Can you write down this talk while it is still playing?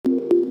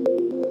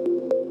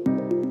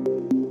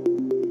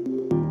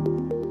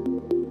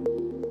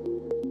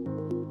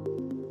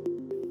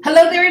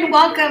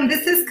welcome.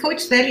 This is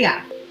Coach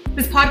Delia.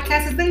 This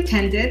podcast is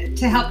intended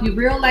to help you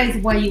realize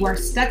why you are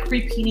stuck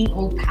repeating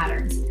old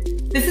patterns.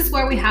 This is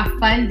where we have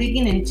fun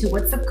digging into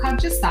what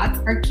subconscious thoughts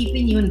are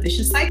keeping you in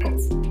vicious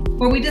cycles,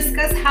 where we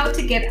discuss how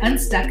to get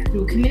unstuck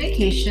through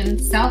communication,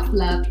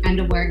 self-love, and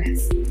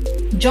awareness.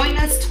 Join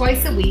us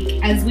twice a week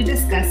as we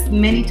discuss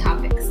many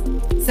topics.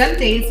 Some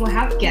days we'll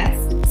have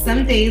guests,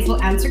 some days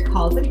we'll answer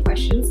calls and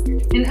questions,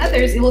 and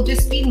others it will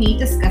just be me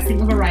discussing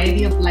a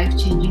variety of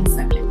life-changing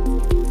subjects.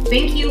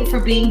 Thank you for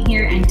being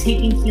here and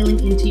taking healing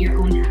into your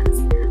own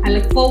hands. I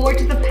look forward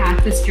to the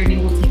path this journey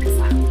will take us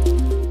on.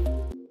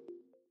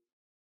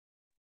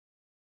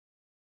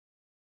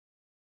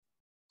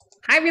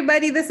 Hi,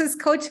 everybody. This is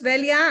Coach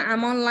Velia.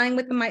 I'm online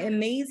with my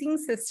amazing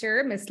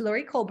sister, Miss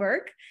Lorri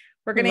Kohlberg.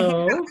 We're going to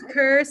hang out with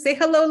her. Say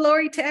hello,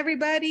 Lorri, to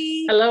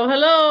everybody. Hello,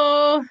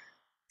 hello.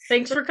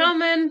 Thanks for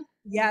coming.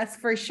 Yes,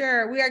 for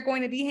sure. We are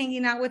going to be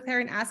hanging out with her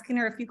and asking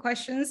her a few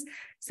questions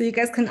so you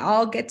guys can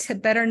all get to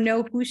better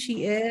know who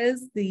she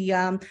is,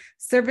 the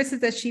services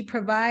that she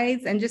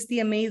provides, and just the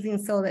amazing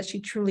soul that she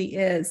truly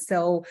is.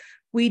 So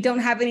we don't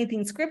have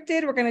anything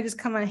scripted. We're going to just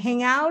come and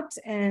hang out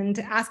and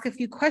ask a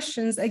few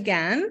questions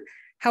again.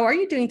 How are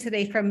you doing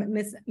today from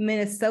Miss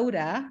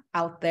Minnesota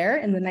out there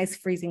in the nice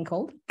freezing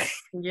cold?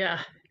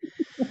 Yeah,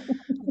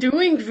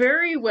 doing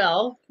very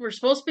well. We're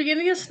supposed to be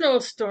getting a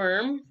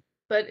snowstorm,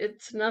 but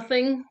it's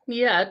nothing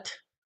yet.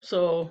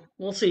 So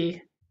we'll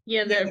see.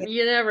 You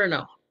never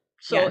know.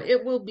 So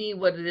it will be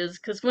what it is,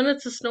 because when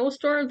it's a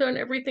snowstorm, then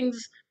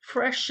everything's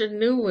fresh and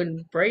new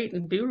and bright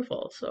and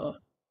beautiful. So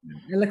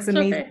it looks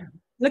amazing. Okay.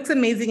 Looks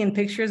amazing in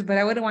pictures, but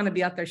I wouldn't want to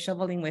be out there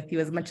shoveling with you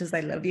as much as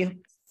I love you.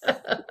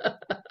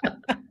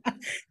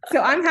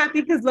 So I'm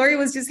happy because Lorri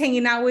was just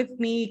hanging out with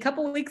me a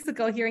couple of weeks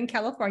ago here in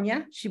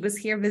California. She was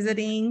here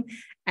visiting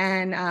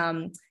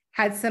and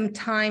had some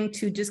time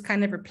to just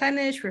kind of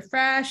replenish,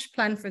 refresh,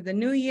 plan for the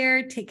new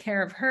year, take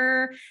care of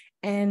her,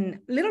 and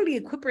literally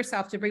equip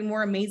herself to bring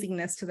more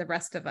amazingness to the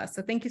rest of us.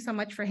 So thank you so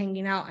much for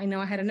hanging out. I know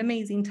I had an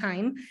amazing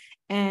time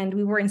and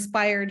we were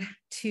inspired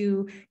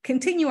to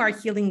continue our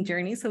healing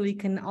journey so we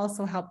can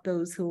also help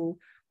those who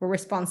we're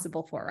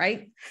responsible for,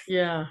 right?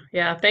 Yeah.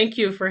 Thank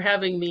you for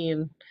having me.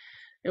 And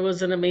it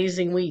was an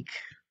amazing week.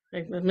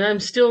 I'm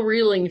still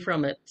reeling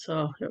from it.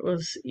 So it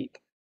was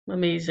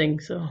amazing.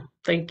 So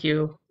thank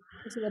you.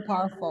 It's really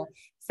powerful.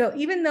 So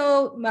even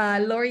though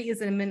Lorri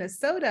is in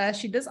Minnesota,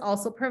 she does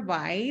also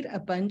provide a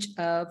bunch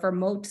of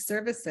remote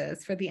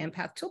services for the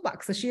Empath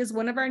Toolbox. So she is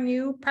one of our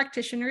new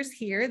practitioners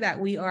here that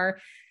we are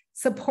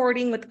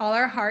supporting with all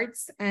our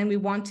hearts, and we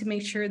want to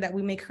make sure that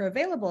we make her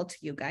available to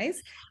you guys.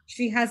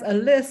 She has a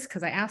list,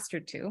 because I asked her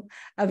to,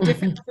 of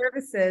different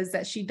services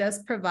that she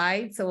does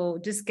provide. So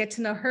just get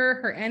to know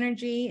her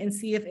energy, and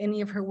see if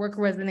any of her work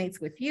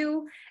resonates with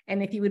you.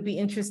 And if you would be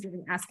interested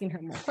in asking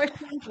her more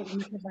questions, we're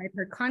going to provide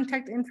her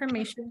contact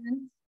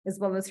information, as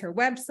well as her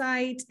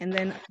website, and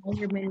then all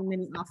your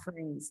many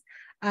offerings.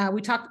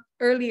 We talked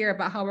earlier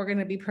about how we're going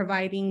to be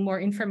providing more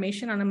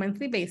information on a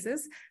monthly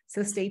basis,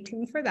 so stay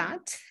tuned for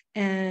that.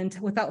 And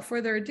without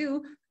further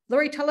ado,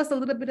 Lorri, tell us a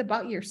little bit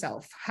about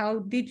yourself. How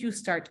did you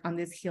start on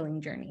this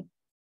healing journey?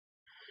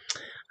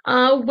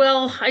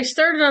 Well, I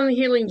started on the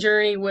healing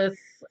journey with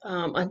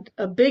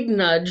a big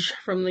nudge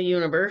from the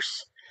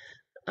universe.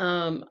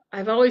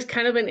 I've always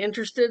kind of been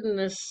interested in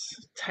this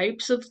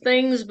types of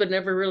things, but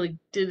never really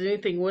did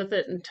anything with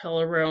it until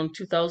around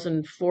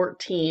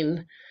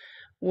 2014,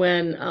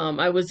 when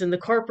I was in the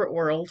corporate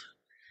world,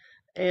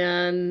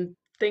 and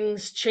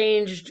things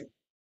changed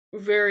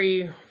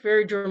very,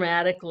 very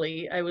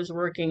dramatically. I was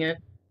working at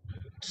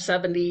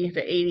 70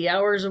 to 80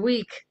 hours a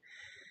week,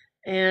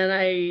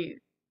 and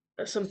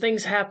some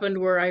things happened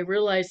where I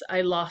realized I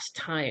lost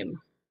time.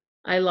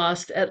 I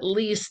lost at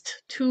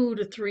least 2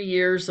 to 3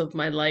 years of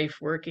my life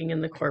working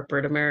in the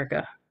corporate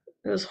America.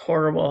 It was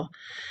horrible.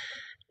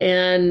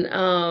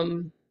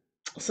 And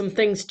some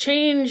things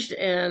changed,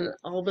 and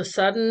all of a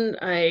sudden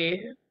I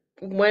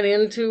went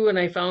into and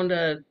I found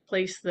a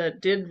place that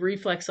did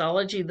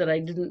reflexology that I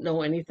didn't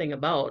know anything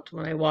about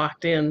when I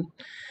walked in.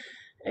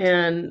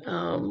 And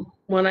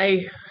when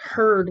I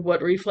heard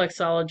what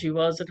reflexology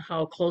was and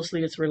how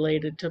closely it's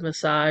related to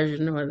massage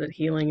and what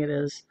healing it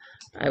is,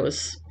 I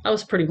was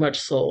pretty much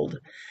sold.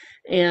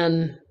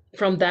 And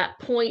from that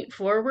point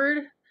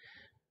forward,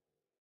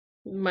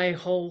 my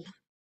whole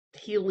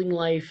healing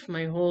life,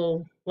 my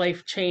whole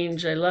life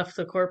changed. I left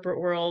the corporate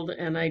world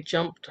and I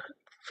jumped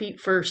feet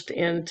first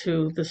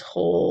into this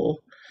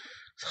whole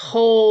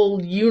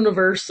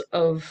universe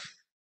of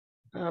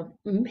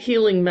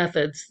healing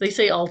methods. They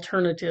say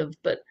alternative,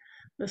 but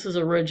this is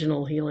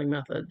original healing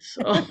methods.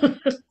 So.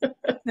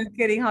 I'm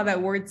kidding how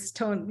that word's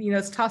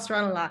it's tossed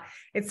around a lot.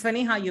 It's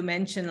funny how you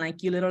mentioned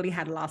like you literally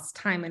had lost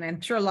time, and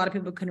I'm sure a lot of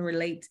people can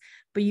relate,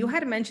 but you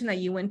had mentioned that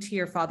you went to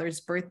your father's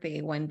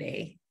birthday one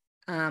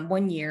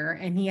year,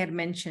 and he had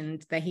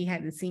mentioned that he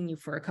hadn't seen you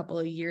for a couple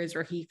of years,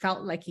 or he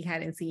felt like he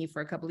hadn't seen you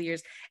for a couple of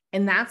years.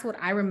 And that's what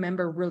I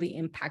remember really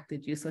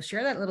impacted you. So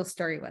share that little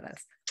story with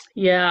us.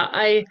 Yeah,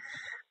 I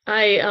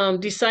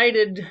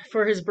decided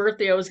for his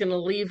birthday I was going to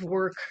leave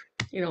work,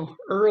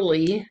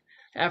 early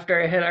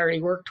after I had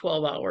already worked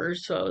 12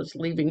 hours. So I was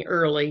leaving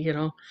early,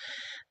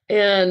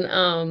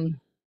 and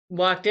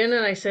walked in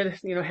and I said,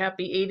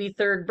 happy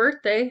 83rd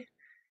birthday.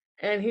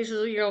 And he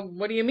says,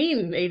 what do you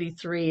mean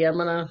 83?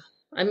 I'm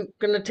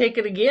gonna take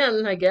it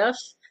again, I guess.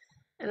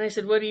 And I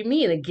said, what do you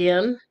mean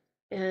again?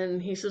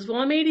 And he says, well,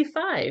 I'm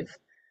 85.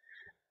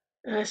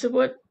 And I said,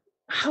 what?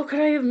 How could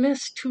I have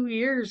missed 2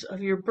 years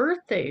of your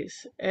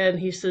birthdays? And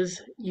he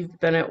says, you've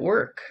been at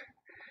work.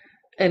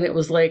 And it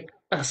was like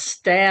a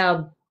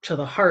stab to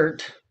the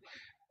heart.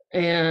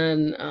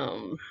 And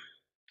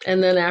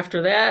then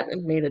after that, I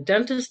made a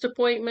dentist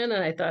appointment,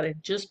 and I thought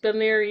I'd just been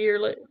there a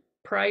year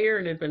prior,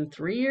 and it had been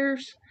 3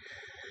 years.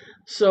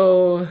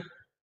 So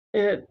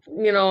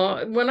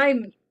when I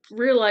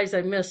realized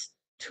I missed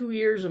 2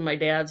 years of my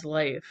dad's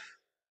life,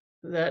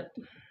 that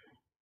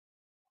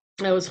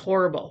that was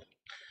horrible,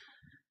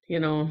 you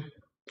know.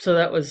 So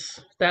that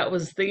was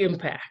the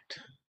impact,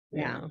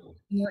 you Yeah.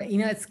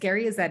 know. As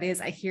scary as that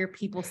is, I hear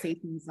people say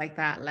things like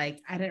that. Like,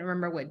 I didn't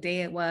remember what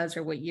day it was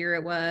or what year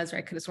it was, or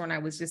I could have sworn I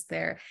was just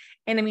there.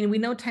 And I mean, we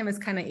know time is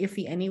kind of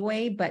iffy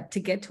anyway, but to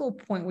get to a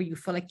point where you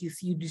feel like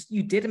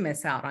you did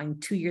miss out on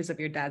 2 years of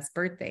your dad's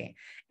birthday.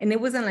 And it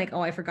wasn't like,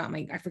 oh, I forgot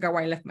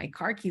where I left my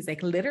car keys.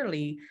 Like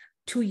literally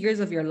 2 years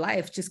of your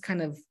life just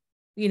kind of,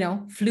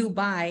 flew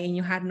by and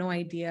you had no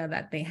idea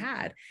that they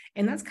had.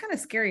 And that's kind of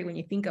scary when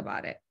you think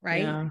about it,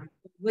 right? Yeah,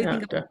 Really yeah,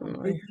 think about how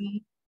definitely.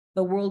 busy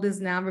the world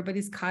is now.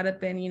 Everybody's caught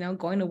up in,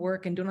 going to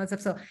work and doing all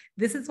that stuff. So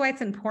this is why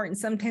it's important.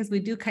 Sometimes we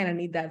do kind of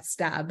need that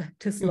stab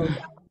to slow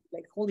down.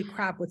 Like, holy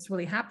crap, what's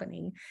really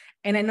happening?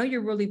 And I know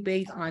you're really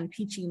big on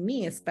teaching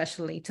me,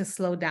 especially, to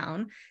slow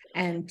down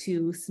and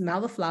to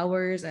smell the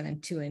flowers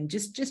and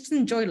just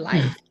enjoy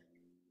life.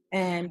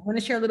 And I want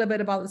to share a little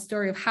bit about the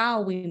story of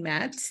how we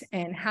met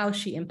and how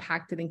she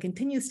impacted and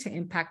continues to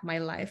impact my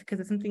life, because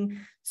it's something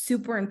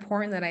super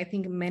important that I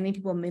think many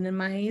people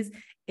minimize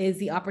is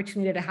the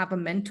opportunity to have a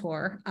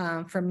mentor.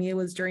 For me, it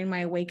was during my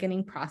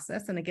awakening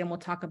process. And again, we'll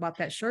talk about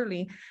that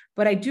shortly.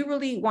 But I do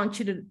really want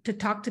you to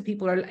talk to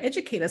people or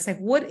educate us. Like,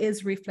 what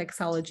is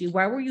reflexology?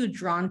 Why were you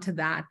drawn to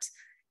that,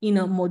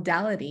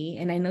 modality?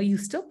 And I know you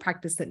still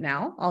practice it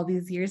now, all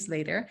these years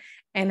later.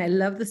 And I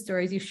love the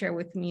stories you share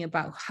with me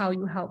about how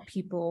you help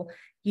people,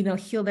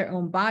 heal their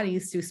own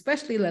bodies through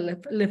especially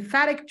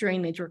lymphatic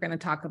drainage, we're going to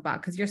talk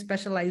about, because you're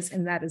specialized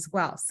in that as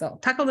well. So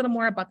talk a little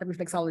more about the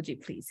reflexology,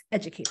 please.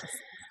 Educate us.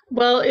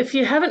 Well, if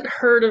you haven't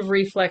heard of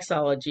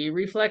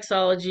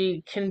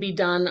reflexology can be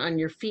done on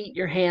your feet,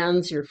 your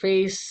hands, your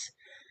face,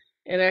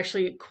 and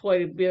actually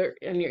quite a bit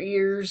in your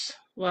ears,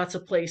 lots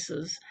of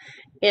places.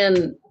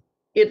 And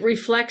it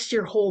reflects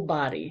your whole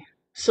body.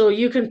 So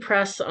you can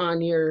press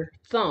on your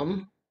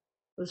thumb,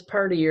 this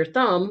part of your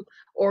thumb,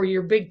 or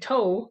your big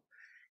toe,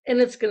 and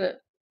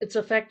it's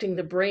affecting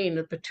the brain,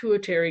 the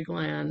pituitary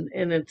gland,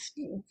 and it's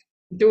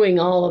doing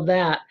all of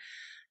that.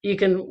 You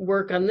can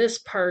work on this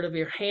part of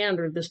your hand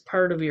or this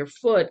part of your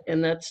foot,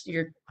 and that's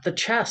the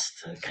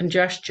chest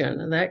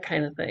congestion and that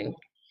kind of thing.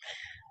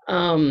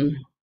 Um,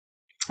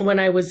 when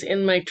I was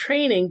in my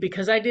training,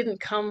 because I didn't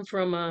come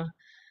from a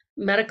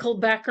medical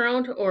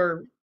background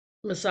or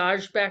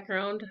massage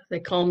background,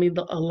 they call me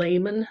a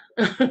layman.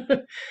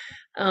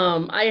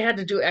 I had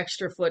to do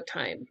extra foot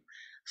time.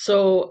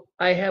 So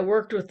I had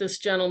worked with this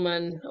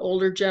gentleman,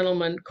 older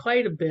gentleman,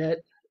 quite a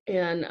bit,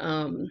 and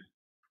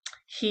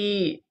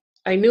he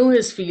I knew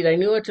his feet, I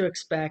knew what to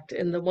expect.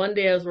 And the one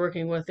day I was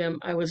working with him,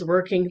 I was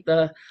working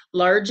the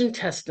large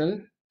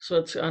intestine. So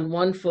it's on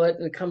one foot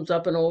and it comes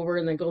up and over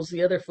and then goes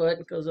the other foot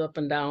and goes up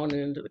and down and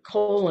into the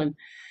colon.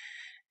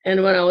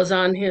 And when I was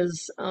on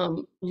his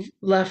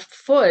left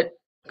foot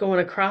going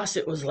across,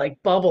 it was like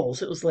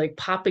bubbles. It was like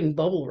popping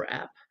bubble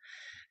wrap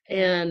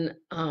and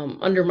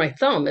under my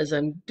thumb as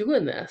I'm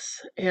doing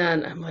this.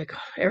 And I'm like,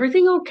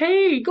 everything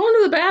okay? You going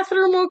to the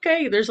bathroom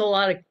okay? There's a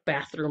lot of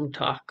bathroom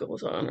talk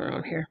goes on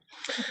around here.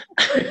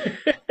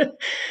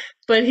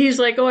 But he's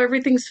like, oh,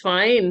 everything's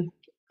fine.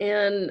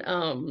 And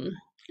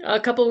a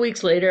couple of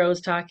weeks later, I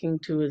was talking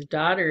to his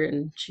daughter,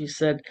 and she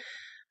said,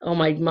 oh,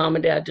 my mom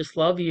and dad just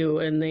love you,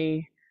 and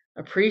they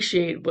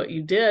appreciate what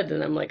you did.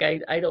 And I'm like,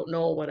 I don't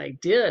know what I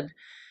did.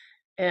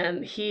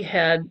 And he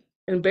had,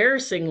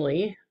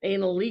 embarrassingly,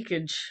 anal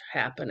leakage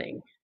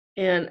happening.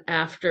 And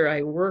after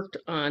I worked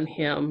on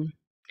him,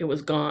 it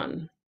was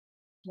gone.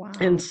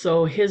 And Wow.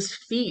 so his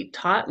feet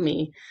taught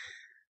me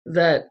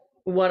that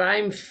what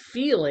I'm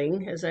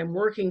feeling as I'm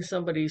working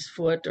somebody's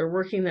foot or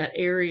working that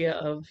area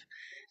of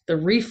the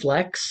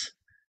reflex,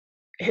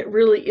 it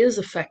really is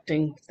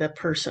affecting the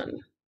person.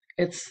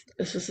 This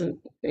isn't,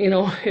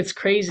 it's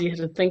crazy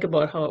to think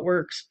about how it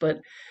works, but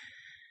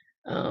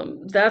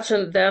that's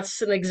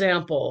an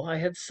example. I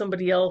had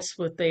somebody else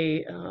with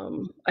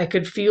I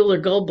could feel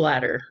their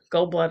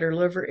gallbladder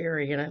liver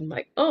area, and I'm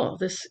like, oh,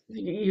 this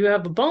you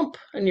have a bump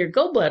in your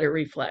gallbladder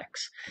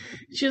reflex.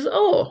 She says,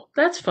 oh,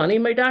 that's funny.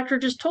 My doctor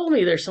just told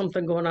me there's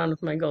something going on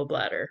with my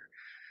gallbladder.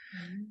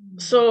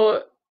 Mm.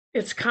 So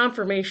it's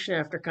confirmation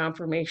after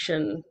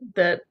confirmation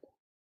that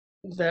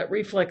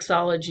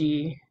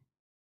reflexology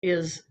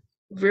is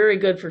very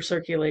good for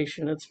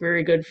circulation. It's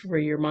very good for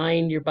your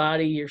mind, your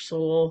body, your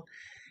soul.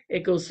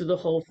 It goes through the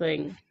whole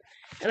thing.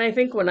 And I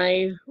think when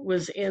I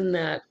was in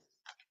that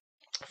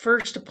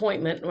first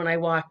appointment, when I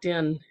walked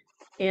in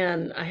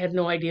and I had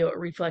no idea what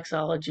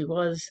reflexology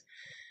was,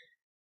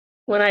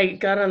 when I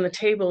got on the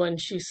table and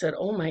she said,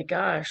 "Oh my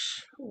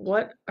gosh,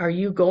 what are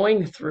you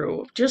going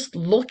through?" Just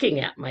looking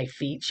at my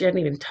feet, she hadn't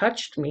even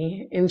touched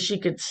me, and she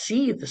could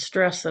see the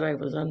stress that I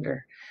was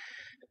under.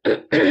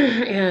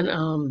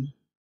 And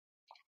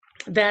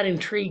that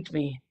intrigued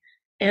me.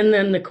 And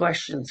then the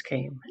questions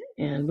came,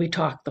 and we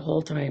talked the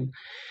whole time.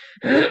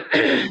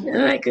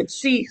 And I could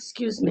see,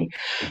 excuse me,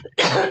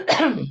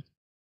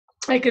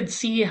 I could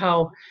see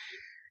how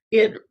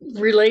it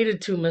related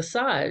to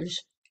massage,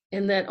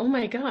 and that, oh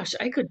my gosh,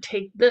 I could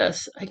take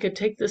this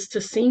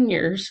to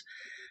seniors,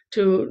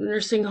 to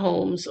nursing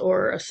homes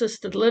or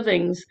assisted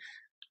livings.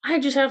 I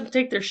just have to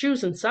take their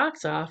shoes and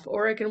socks off,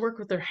 or I can work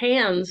with their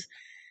hands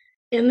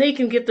and they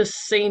can get the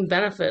same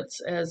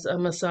benefits as a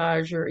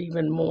massage or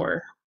even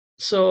more.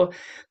 So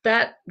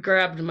that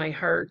grabbed my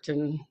heart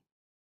and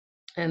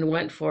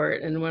went for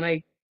it. And when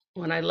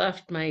I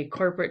left my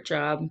corporate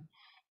job,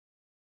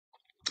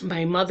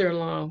 my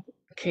mother-in-law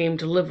came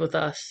to live with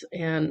us,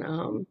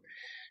 and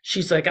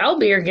she's like, "I'll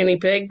be your guinea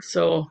pig."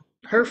 So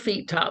her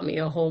feet taught me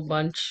a whole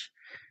bunch.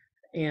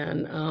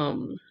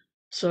 And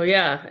so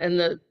yeah, and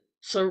the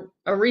so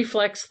a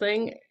reflex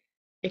thing,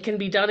 it can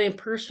be done in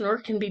person or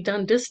it can be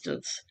done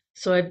distance.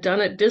 So I've done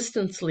it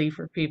distantly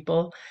for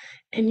people,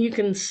 and you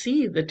can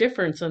see the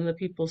difference on the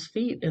people's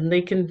feet, and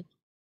they can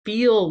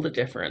feel the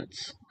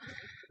difference.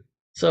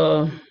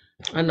 So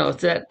I don't know,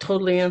 does that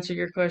totally answer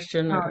your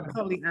question? Oh, Or it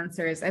totally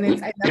answers. And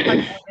it's, I love how you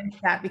mentioned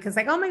that because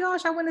like, oh my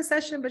gosh, I went a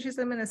session, but she's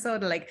in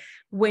Minnesota. Like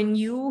when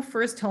you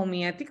first told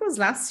me, I think it was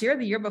last year,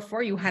 the year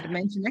before, you had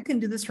mentioned I can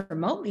do this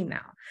remotely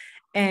now.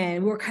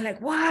 And we were kind of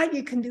like, what?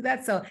 You can do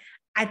that. So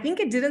I think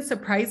it didn't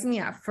surprise me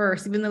at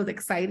first, even though it was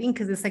exciting,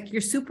 because it's like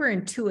you're super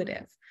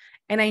intuitive.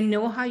 And I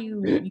know how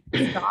you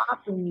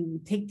stop and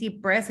you take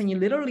deep breaths and you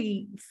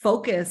literally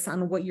focus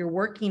on what you're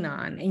working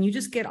on. And you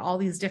just get all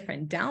these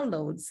different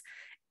downloads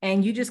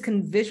and you just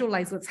can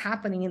visualize what's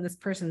happening in this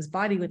person's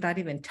body without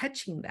even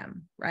touching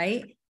them,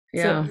 right?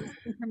 So yeah,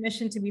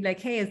 permission to be like,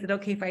 hey, is it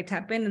okay if I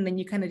tap in? And then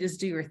you kind of just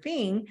do your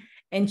thing.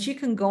 And she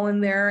can go in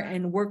there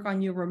and work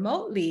on you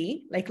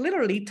remotely, like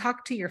literally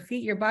talk to your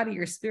feet, your body,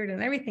 your spirit,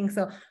 and everything.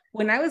 So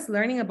when I was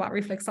learning about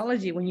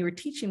reflexology, when you were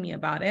teaching me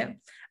about it,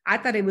 I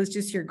thought it was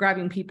just you're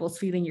grabbing people's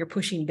feet and you're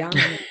pushing down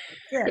on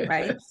it,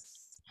 right?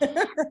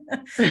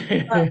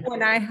 But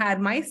when I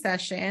had my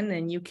session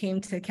and you came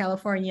to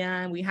California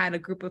and we had a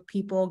group of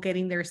people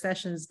getting their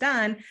sessions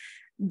done,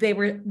 they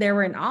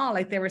were in awe.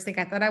 Like they were saying,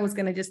 I thought I was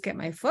going to just get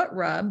my foot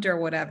rubbed or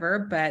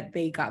whatever, but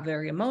they got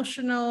very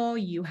emotional.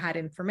 You had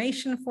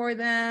information for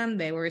them.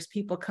 There was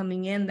people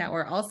coming in that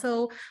were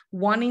also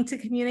wanting to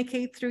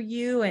communicate through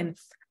you. And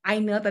I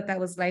know that that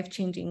was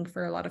life-changing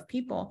for a lot of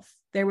people.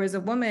 There was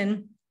a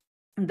woman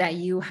that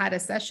you had a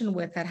session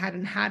with that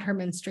hadn't had her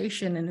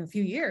menstruation in a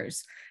few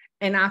years.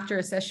 And after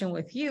a session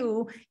with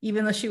you,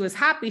 even though she was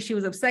happy, she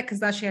was upset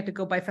because now she had to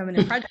go buy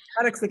feminine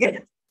products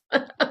again.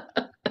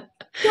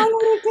 Don't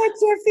want to touch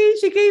your feet.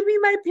 She gave me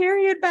my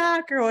period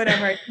back or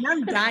whatever. And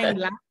I'm dying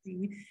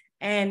laughing.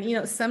 And, you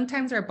know,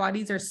 sometimes our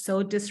bodies are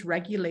so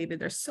dysregulated.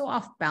 They're so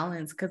off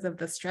balance because of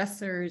the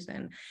stressors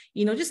and,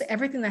 you know, just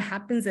everything that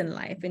happens in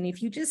life. And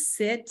if you just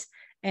sit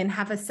and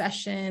have a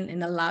session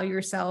and allow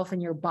yourself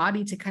and your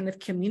body to kind of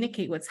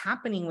communicate what's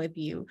happening with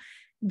you,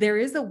 there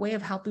is a way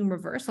of helping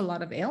reverse a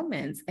lot of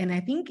ailments. And I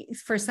think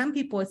for some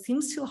people, it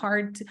seems too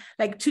hard to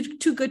like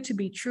too good to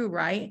be true,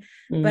 right?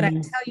 But I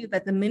tell you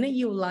that the minute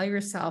you allow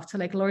yourself to,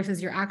 like Lorri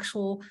says, your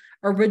actual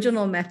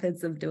original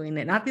methods of doing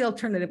it, not the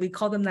alternative, we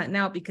call them that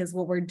now because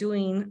what we're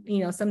doing,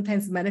 you know,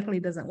 sometimes medically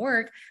doesn't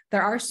work.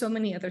 There are so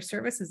many other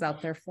services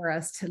out there for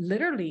us to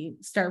literally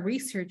start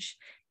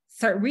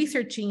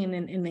researching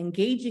and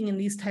engaging in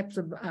these types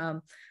of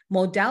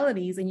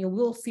modalities, and you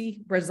will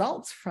see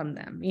results from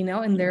them, you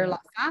know, and they're a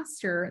lot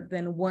faster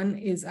than one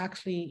is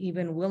actually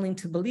even willing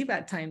to believe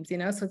at times, you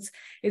know. So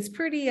it's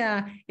pretty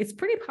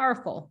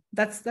powerful.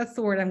 That's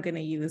the word I'm going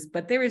to use.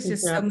 But there is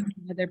just so many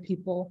other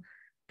people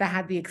that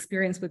had the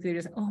experience with it,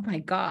 just, oh my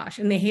gosh,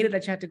 and they hated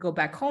that you had to go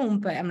back home.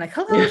 But I'm like,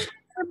 hello, she's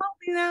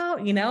remotely now,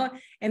 you know,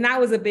 and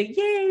that was a big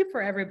yay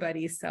for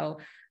everybody. So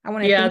I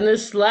want to yeah. And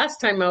this last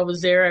time I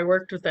was there, I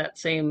worked with that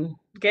same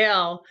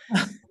gal,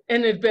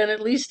 and it'd been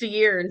at least a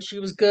year, and she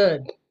was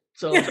good.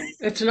 So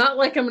it's not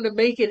like I'm going to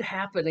make it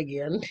happen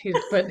again.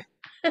 But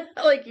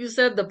like you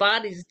said, the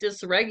body's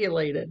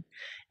dysregulated,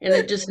 and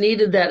it just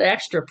needed that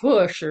extra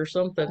push or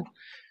something.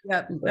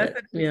 yeah,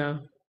 But yeah,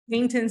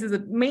 maintenance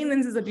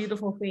is a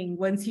beautiful thing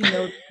once you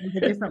know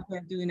the different way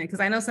of doing it. Because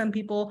I know some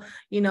people,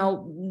 you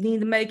know, need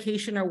the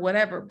medication or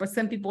whatever, but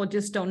some people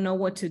just don't know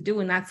what to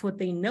do, and that's what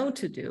they know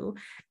to do.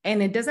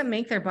 And it doesn't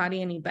make their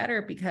body any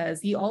better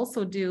because you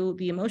also do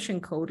the emotion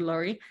code,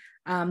 Lorri.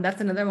 That's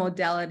another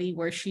modality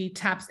where she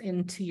taps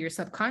into your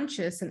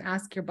subconscious and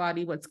asks your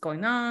body what's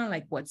going on,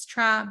 like what's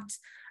trapped.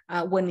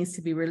 what needs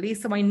to be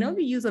released. So I know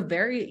you use a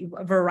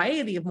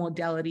variety of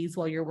modalities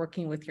while you're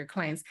working with your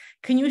clients.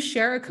 Can you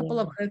share a couple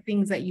of other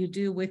things that you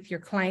do with your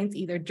clients,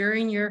 either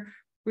during your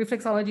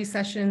reflexology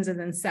sessions and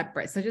then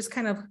separate? So just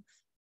kind of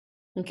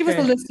give us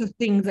a list of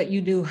things that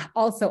you do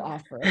also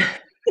offer.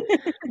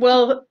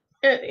 Well,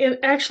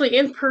 actually,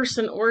 in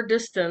person or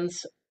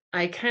distance,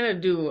 I kind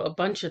of do a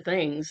bunch of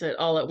things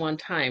all at one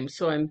time.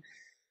 So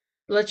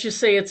let's just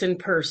say it's in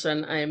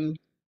person.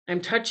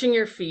 I'm touching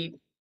your feet,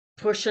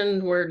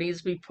 pushing where it needs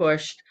to be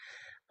pushed.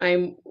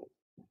 I'm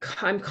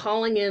I'm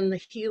calling in the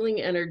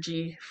healing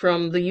energy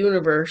from the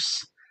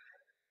universe,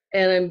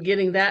 and I'm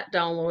getting that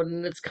download,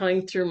 and it's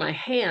coming through my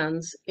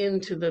hands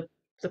into the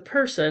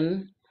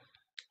person.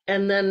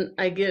 And then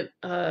I get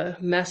a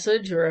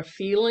message or a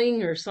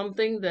feeling or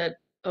something that,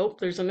 oh,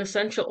 there's an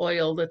essential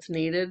oil that's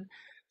needed.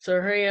 So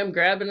here I am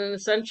grabbing an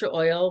essential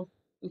oil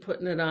and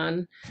putting it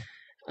on.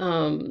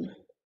 Um,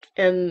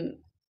 and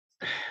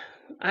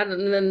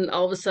and then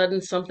all of a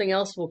sudden something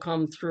else will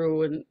come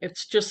through, and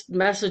it's just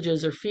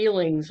messages or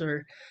feelings,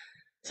 or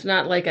it's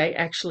not like I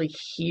actually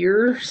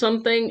hear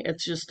something.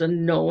 It's just a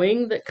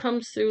knowing that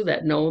comes through,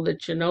 that know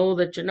that you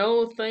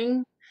know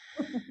thing.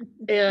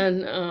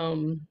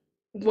 And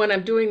when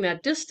I'm doing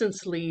that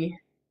distantly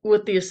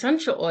with the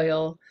essential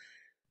oil,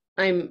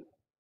 I'm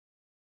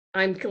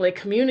I'm like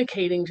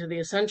communicating to the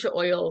essential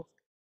oil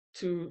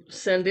to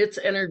send its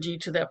energy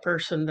to that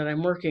person that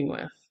I'm working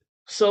with.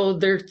 So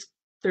they're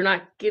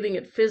not getting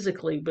it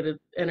physically, but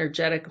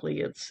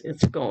energetically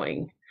it's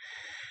going.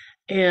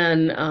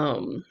 And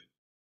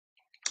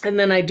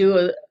then I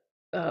do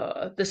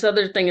this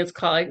other thing. It's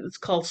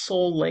called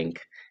Soul Link,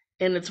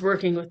 and it's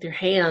working with your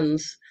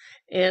hands,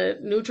 and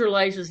it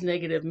neutralizes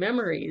negative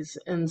memories.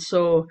 And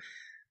so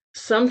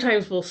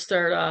sometimes we'll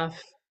start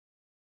off,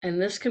 and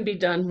this can be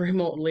done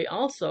remotely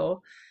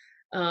also.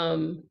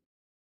 Um,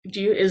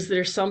 is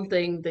there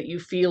something that you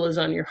feel is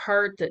on your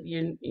heart that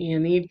you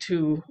need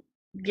to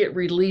get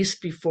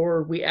released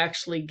before we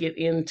actually get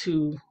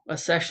into a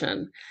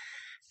session?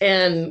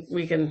 And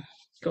we can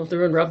go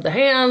through and rub the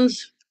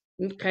hands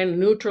and kind of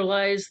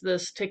neutralize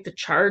this, take the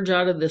charge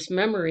out of this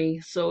memory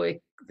so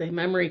the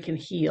memory can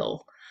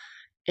heal.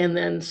 And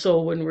then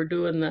so when we're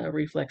doing the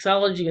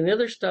reflexology and the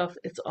other stuff,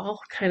 it's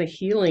all kind of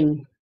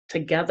healing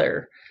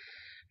together.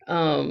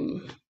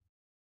 Um,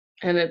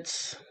 and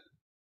it's,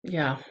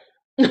 yeah.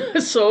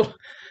 So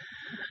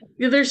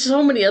yeah, there's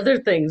so many other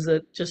things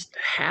that just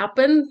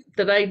happen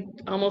that I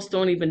almost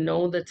don't even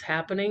know that's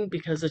happening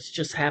because it's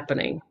just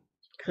happening Yeah.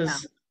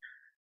 because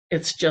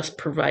it's just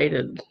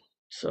provided.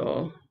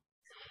 So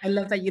I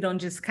love that you don't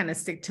just kind of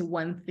stick to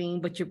one thing,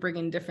 but you're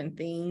bringing different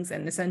things.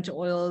 And essential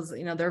oils,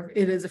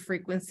 it is a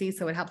frequency,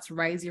 so it helps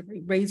raise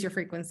your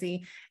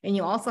frequency. And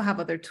you also have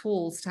other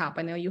tools to help.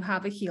 I know you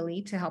have a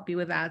Healy to help you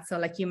with that. So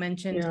like you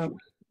mentioned, yeah,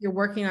 you're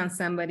working on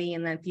somebody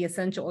and that the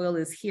essential oil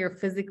is here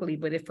physically,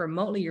 but if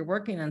remotely you're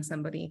working on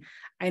somebody,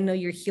 I know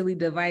your Healy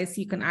device,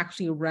 you can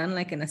actually run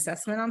like an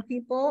assessment on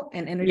people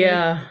and energetic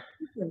yeah,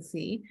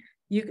 frequency.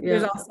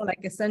 There's yeah, also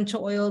like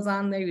essential oils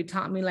on there. You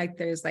taught me like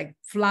there's like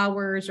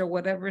flowers or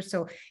whatever.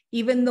 So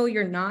even though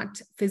you're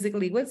not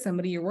physically with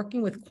somebody, you're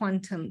working with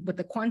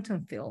the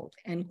quantum field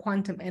and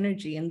quantum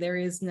energy, and there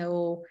is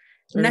there's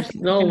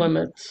nothing. no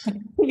limits.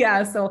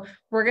 Yeah. So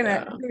we're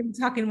Yeah, gonna be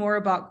talking more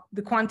about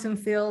the quantum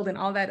field and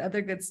all that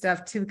other good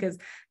stuff too, because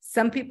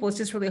some people it's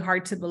just really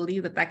hard to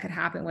believe that could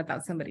happen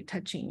without somebody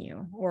touching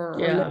you or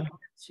looking yeah,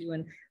 at you.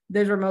 And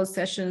there's remote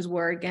sessions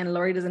where again,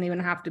 Lorri doesn't even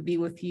have to be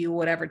with you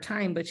whatever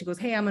time, but she goes,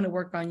 hey, I'm going to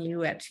work on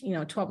you at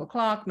 12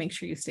 o'clock. Make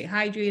sure you stay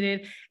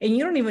hydrated. And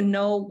you don't even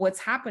know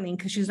what's happening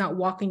because she's not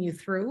walking you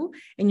through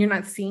and you're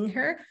not seeing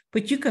her,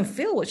 but you can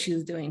feel what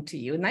she's doing to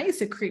you. And that used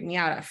to creep me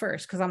out at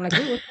first because I'm like,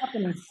 what's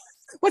happening?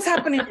 What's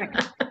happening?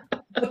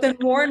 But then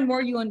more and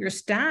more you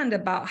understand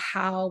about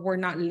how we're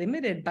not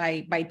limited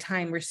by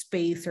time or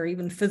space or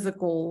even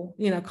physical,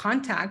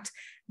 contact,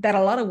 that a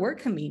lot of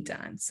work can be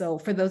done. So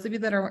for those of you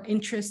that are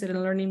interested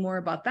in learning more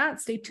about that,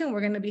 stay tuned.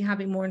 We're going to be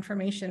having more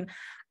information.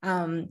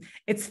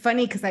 It's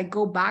funny because I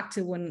go back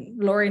to when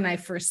Lorri and I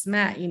first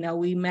met.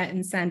 We met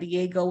in San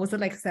Diego. Was it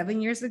like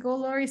 7 years ago,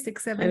 Lorri?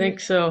 6, 7 I years? think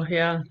so.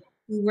 Yeah.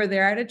 We were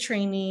there at a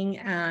training,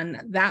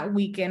 and that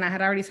weekend I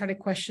had already started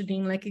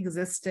questioning like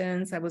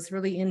existence. I was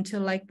really into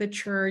like the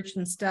church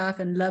and stuff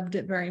and loved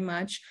it very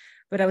much.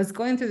 But I was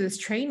going through this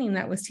training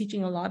that was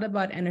teaching a lot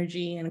about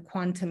energy and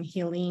quantum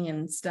healing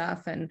and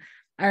stuff. And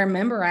I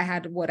remember I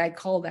had what I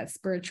call that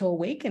spiritual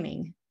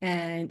awakening.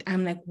 And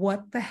I'm like,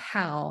 what the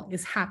hell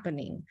is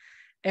happening?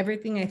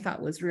 Everything I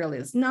thought was real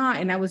is not.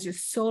 And I was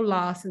just so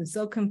lost and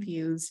so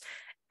confused.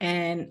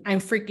 And I'm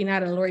freaking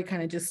out. And Lorri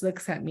kind of just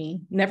looks at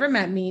me, never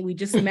met me. We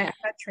just met at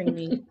that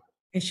training.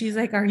 And she's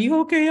like, are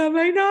you okay? I'm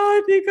like, no,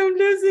 I think I'm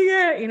losing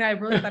it. I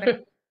really thought I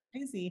was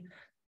crazy.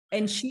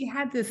 And she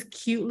had this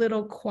cute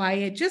little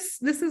quiet,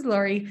 this is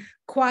Lorri,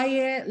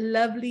 quiet,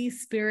 lovely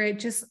spirit,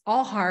 just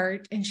all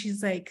heart. And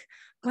she's like,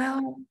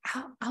 Well,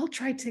 I'll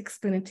try to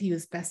explain it to you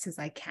as best as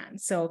I can.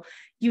 So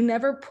you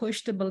never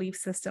pushed a belief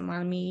system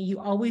on me.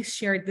 You always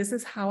shared, this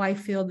is how I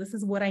feel, this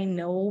is what I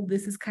know,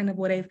 this is kind of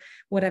what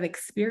I've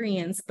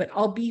experienced, but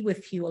I'll be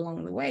with you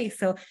along the way.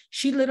 So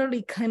she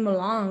literally came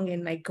along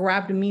and like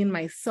grabbed me in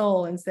my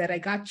soul and said, I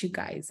got you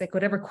guys. Like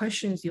whatever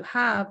questions you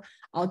have,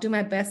 I'll do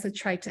my best to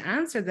try to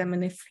answer them.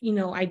 And if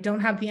I don't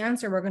have the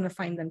answer, we're going to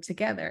find them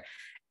together.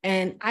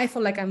 And I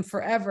feel like I'm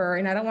forever,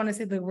 and I don't want to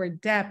say the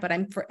word debt, but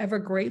I'm forever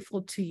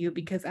grateful to you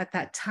because at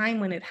that time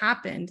when it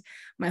happened,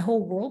 my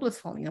whole world was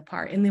falling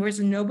apart. And there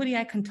was nobody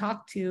I can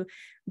talk to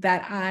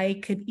that I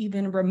could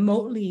even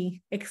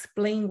remotely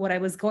explain what I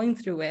was going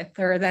through with,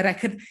 or that I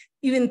could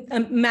even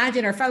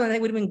imagine or felt like they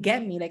would even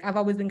get me. Like I've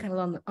always been kind of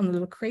on the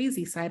little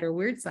crazy side or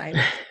weird side.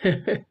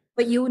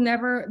 But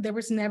there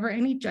was never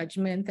any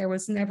judgment. There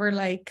was never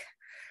like,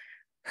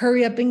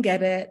 hurry up and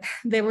get it.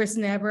 There was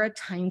never a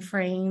time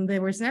frame.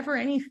 There was never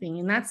anything.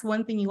 And that's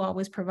one thing you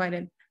always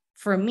provided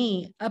for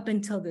me up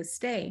until this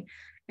day.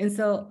 And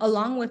so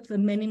along with the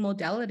many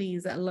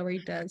modalities that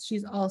Lorri does,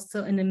 she's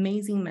also an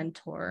amazing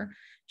mentor.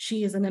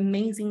 She is an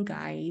amazing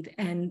guide.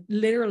 And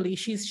literally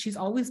she's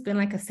always been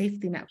like a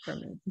safety net for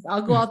me.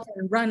 I'll go out there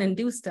and run and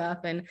do stuff.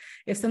 And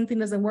if something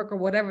doesn't work or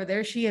whatever,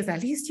 there she is.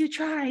 At least you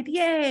tried.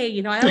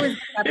 Yay. I always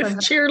get that from her.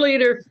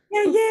 Cheerleader.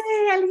 Yeah,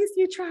 yay, at least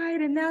you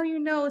tried and now you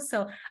know.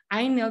 So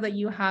I know that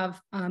you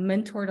have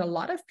mentored a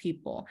lot of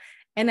people.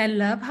 And I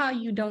love how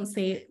you don't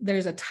say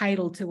there's a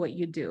title to what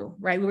you do,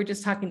 right? We were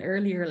just talking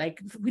earlier,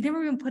 like we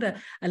never even put a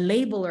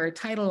label or a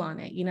title on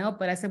it,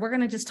 but I said, we're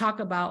going to just talk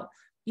about,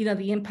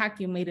 the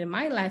impact you made in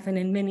my life and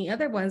in many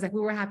other ones. Like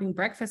we were having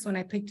breakfast when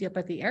I picked you up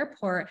at the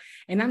airport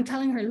and I'm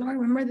telling her, Lord,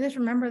 remember this,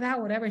 remember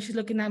that, whatever. And she's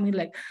looking at me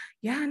like,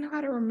 yeah, I know how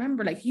to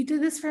remember. Like you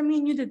did this for me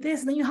and you did this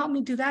and then you helped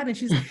me do that. And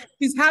she's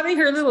having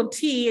her little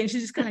tea and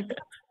she's just kind of like,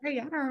 hey,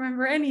 I don't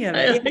remember any of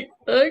it. Like,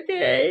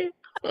 okay.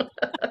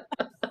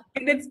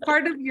 And it's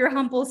part of your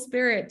humble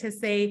spirit to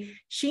say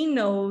she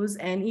knows.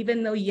 And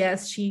even though,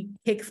 yes, she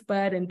kicks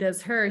butt and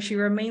does her, she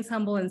remains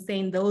humble and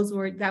saying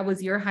that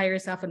was your higher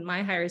self and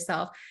my higher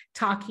self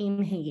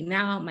talking, hanging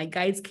out. My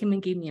guides came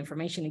and gave me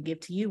information to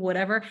give to you,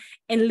 whatever.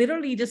 And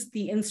literally just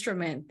the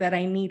instrument that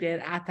I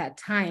needed at that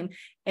time.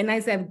 And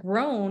as I've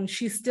grown,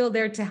 she's still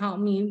there to help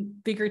me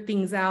figure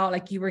things out.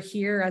 Like you were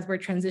here as we're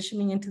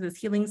transitioning into this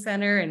healing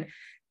center and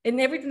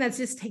everything that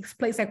just takes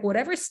place, like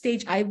whatever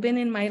stage I've been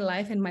in my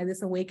life and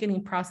this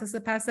awakening process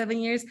the past 7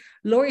 years,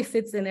 Lorri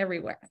fits in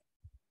everywhere.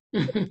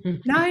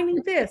 Now I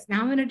need this. Now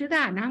I'm going to do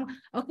that. Now,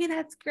 okay,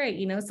 that's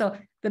great. So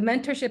the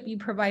mentorship you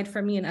provide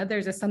for me and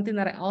others is something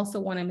that I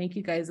also want to make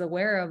you guys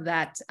aware of,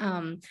 that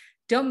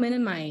don't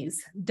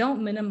minimize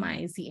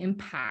the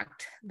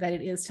impact that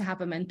it is to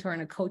have a mentor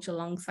and a coach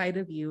alongside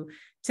of you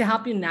to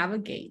help you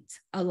navigate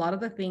a lot of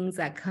the things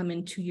that come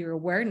into your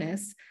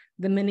awareness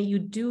the minute you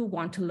do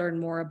want to learn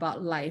more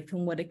about life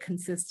and what it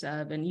consists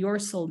of and your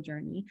soul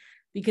journey.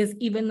 Because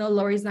even though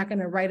Lori's not going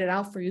to write it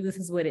out for you, this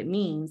is what it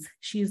means.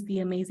 She's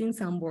the amazing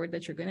soundboard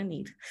that you're going to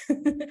need.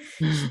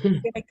 She's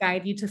going to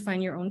guide you to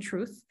find your own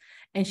truth.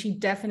 And she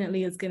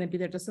definitely is going to be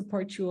there to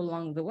support you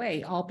along the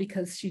way, all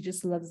because she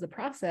just loves the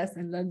process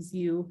and loves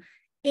you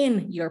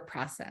in your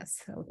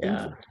process. So thank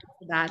you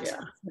for that.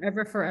 Yeah.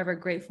 Forever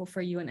grateful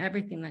for you and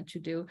everything that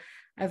you do.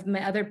 I've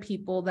met other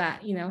people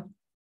that,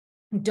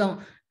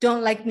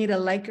 don't like me to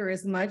like her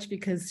as much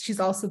because she's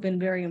also been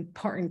very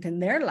important in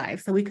their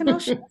life. So we can all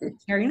share.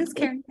 Sharing is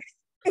caring.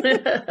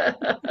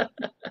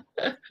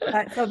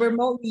 So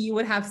remotely, you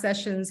would have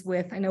sessions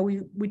with, I know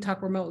we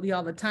talk remotely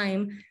all the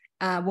time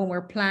when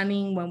we're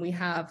planning, when we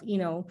have,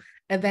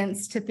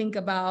 events to think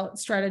about,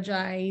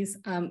 strategize,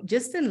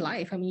 just in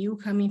life. I mean, you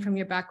coming from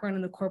your background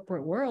in the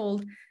corporate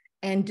world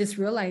and just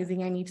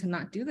realizing I need to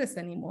not do this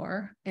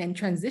anymore and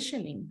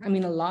transitioning. I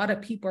mean, a lot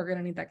of people are going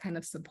to need that kind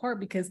of support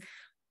because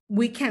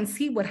we can't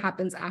see what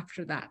happens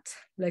after that.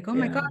 Like, oh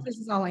my God, this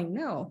is all I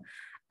know.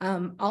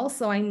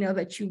 Also, I know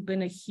that you've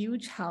been a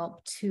huge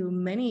help to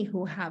many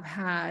who have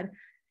had,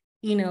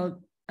 the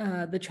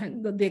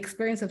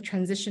experience of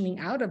transitioning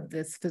out of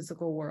this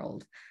physical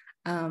world.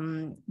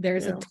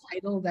 There's a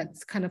title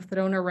that's kind of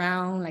thrown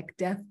around like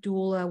death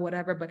doula,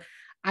 whatever, but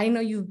I know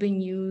you've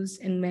been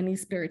used in many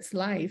spirits'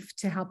 life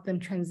to help them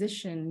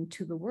transition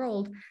to the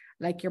world,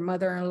 like your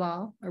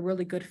mother-in-law, a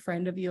really good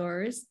friend of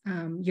yours,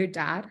 your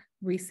dad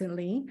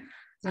recently.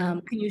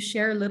 Can you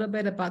share a little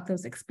bit about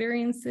those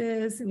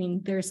experiences? I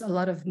mean, there's a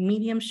lot of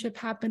mediumship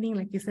happening.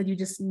 Like you said, you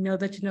just know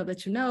that you know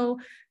that you know.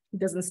 He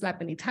doesn't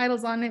slap any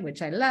titles on it,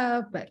 which I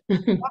love, but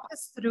walk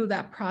us through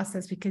that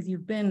process because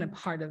you've been a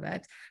part of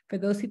it. For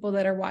those people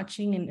that are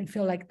watching and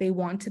feel like they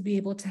want to be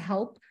able to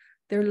help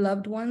their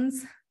loved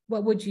ones,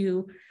 what would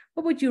you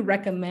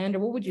recommend or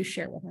what would you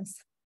share with us?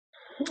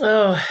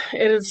 Oh,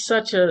 it's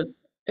such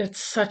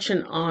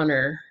an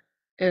honor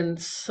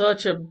and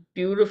such a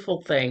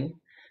beautiful thing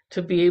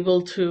to be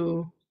able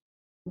to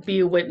be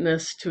a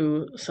witness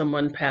to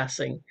someone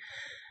passing.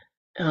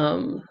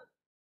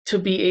 To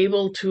be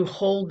able to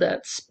hold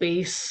that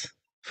space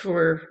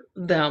for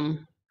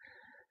them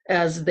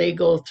as they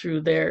go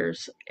through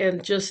theirs,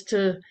 and just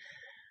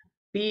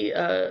be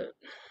a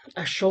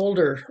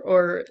shoulder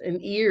or an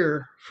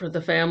ear for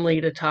the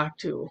family to talk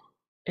to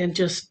and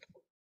just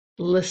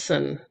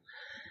listen.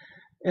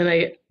 And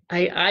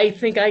I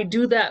think I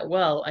do that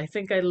well. I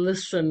think I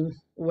listen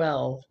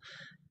well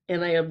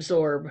and I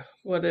absorb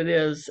what it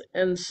is.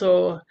 And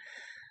so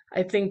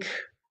I think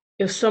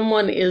if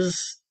someone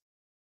is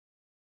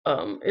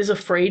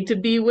afraid to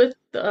be with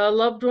a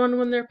loved one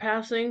when they're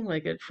passing,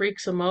 like it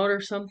freaks them out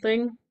or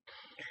something,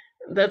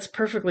 that's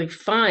perfectly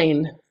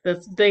fine.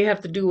 That they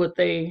have to do what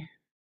they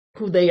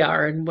who they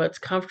are and what's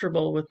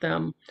comfortable with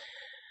them.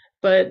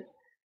 But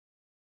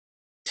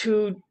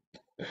to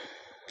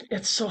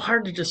it's so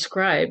hard to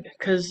describe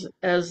because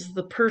as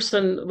the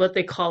person, what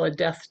they call a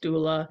death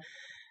doula,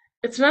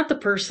 it's not the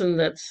person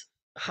that's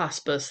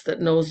hospice that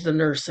knows the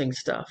nursing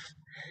stuff.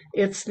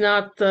 It's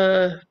not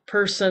the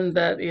person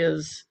that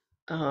is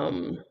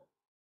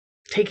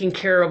taking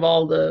care of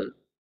all the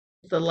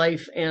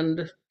life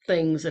and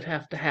things that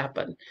have to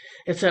happen.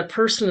 It's that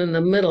person in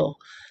the middle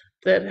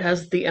that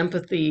has the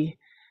empathy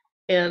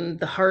and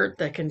the heart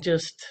that can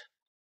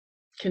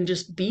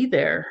just be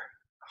there,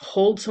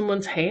 hold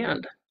someone's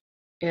hand.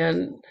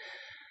 And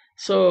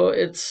so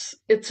it's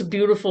a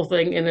beautiful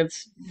thing and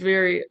it's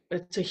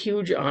a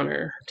huge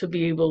honor to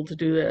be able to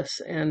do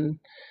this. And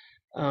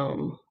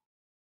um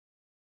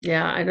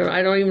yeah, I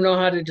don't even know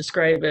how to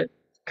describe it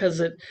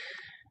because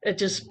it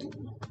just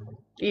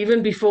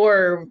even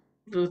before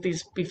with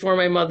these before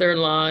my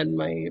mother-in-law and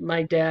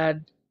my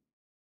dad,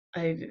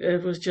 I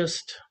it was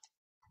just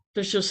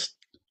there's just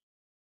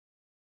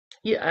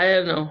yeah, I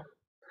don't know.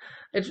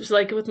 It was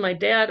like with my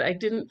dad, I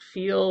didn't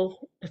feel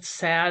it's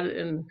sad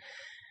and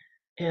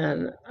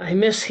I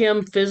miss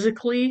him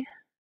physically,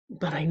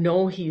 but I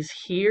know he's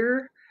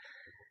here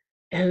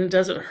and it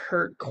doesn't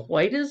hurt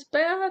quite as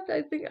bad.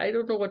 I think I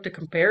don't know what to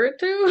compare it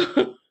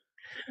to,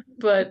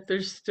 but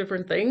there's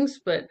different things.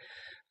 But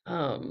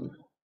um,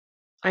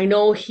 I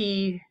know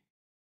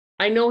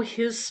I know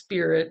his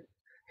spirit,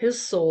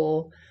 his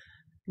soul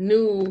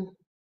knew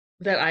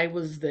that I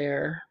was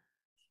there,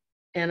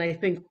 and I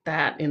think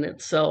that in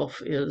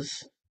itself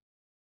is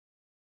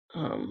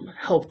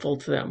helpful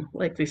to them.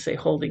 Like they say,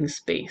 holding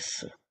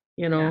space.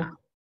 You Yeah. know.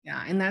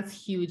 Yeah, and that's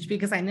huge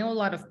because I know a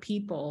lot of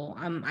people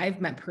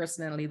I've met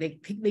personally, they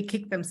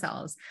kick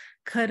themselves.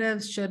 Could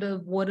have, should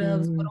have, would have,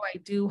 what Mm, do I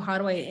do? How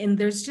do I? And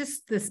there's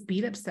just this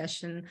beat up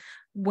session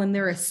when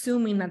they're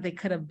assuming that they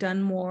could have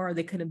done more or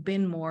they could have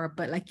been more.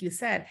 But like you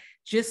said,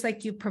 just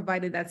like you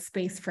provided that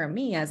space for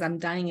me as I'm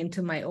dying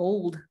into my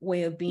old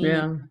way of being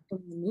and yeah.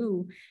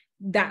 new,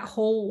 that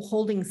whole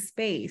holding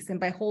space. And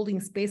by holding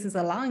space is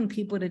allowing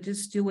people to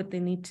just do what they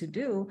need to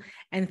do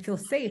and feel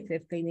safe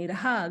if they need a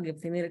hug,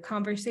 if they need a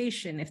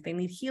conversation, if they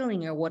need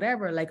healing or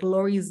whatever. Like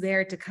Lori's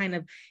there to kind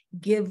of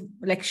give,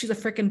 like she's a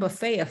freaking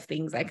buffet of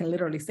things. I can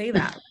literally say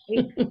that.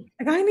 Right?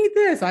 Like, I need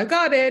this, I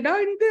got it, now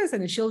I need this.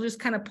 And she'll just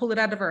kind of pull it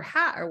out of her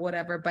hat or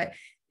whatever. But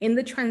in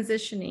the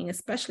transitioning,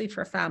 especially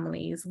for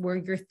families where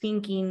you're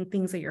thinking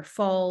things are your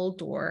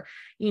fault, or,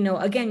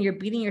 again, you're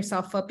beating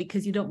yourself up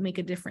because you don't make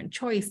a different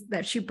choice,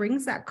 that she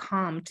brings that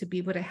calm to be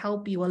able to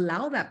help you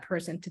allow that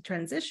person to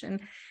transition.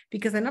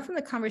 Because I know from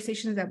the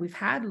conversations that we've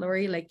had,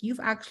 Lorri, like you've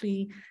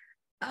actually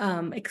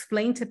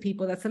explain to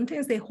people that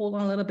sometimes they hold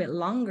on a little bit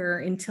longer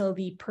until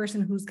the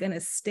person who's going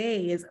to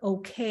stay is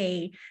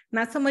okay,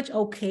 not so much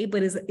okay,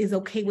 but is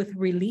okay with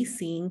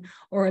releasing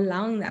or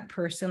allowing that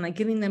person, like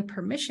giving them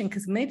permission,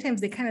 because many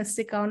times they kind of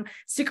stick around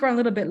a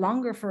little bit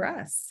longer for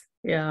us.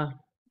 Yeah.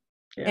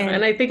 Yeah. And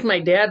And I think my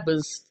dad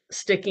was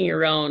sticking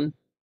around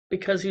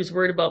because he was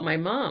worried about my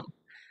mom.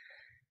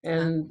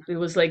 And it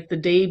was like the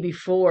day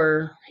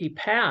before he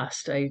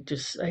passed, I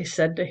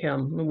said to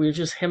him, we were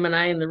just him and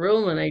I in the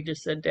room, and I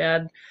just said,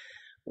 Dad,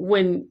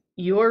 when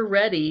you're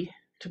ready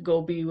to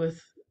go be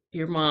with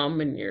your mom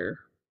and your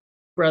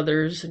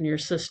brothers and your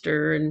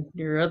sister and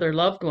your other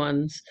loved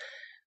ones,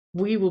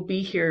 we will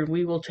be here and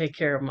we will take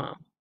care of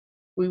mom.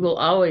 We will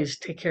always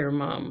take care of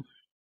mom.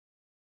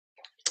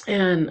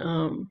 And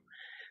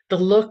the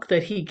look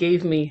that he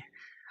gave me,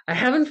 I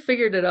haven't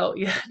figured it out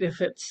yet if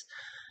it's,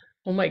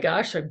 oh my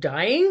gosh, I'm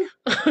dying?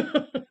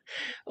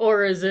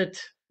 Or is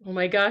it, oh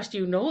my gosh, do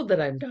you know that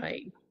I'm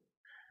dying?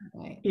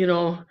 right, You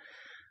know,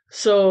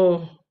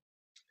 so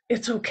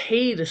it's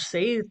okay to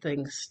say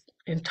things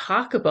and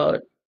talk about,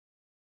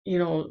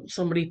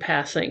 somebody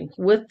passing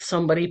with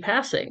somebody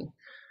passing.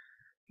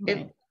 It,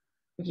 right.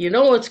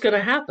 it's going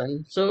to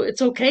happen. So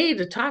it's okay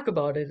to talk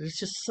about it. It's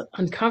just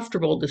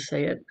uncomfortable to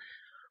say it,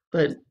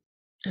 but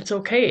it's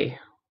okay.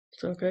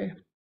 It's okay.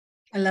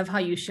 I love how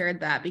you shared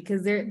that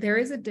because there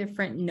is a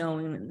different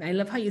knowing. I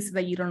love how you said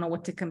that you don't know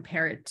what to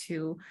compare it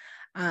to.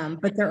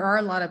 But there are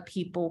a lot of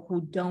people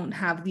who don't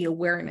have the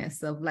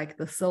awareness of like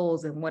the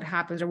souls and what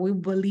happens or we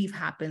believe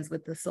happens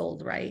with the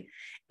souls, right?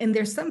 And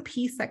there's some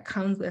peace that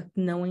comes with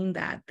knowing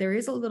that there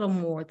is a little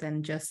more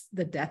than just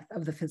the death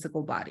of the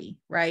physical body,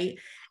 right?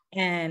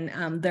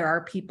 And there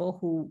are people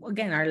who,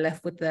 again, are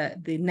left with the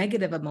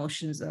negative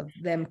emotions of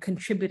them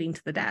contributing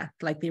to the death.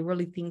 Like they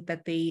really think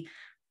that they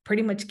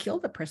pretty much kill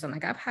the person.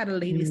 Like I've had a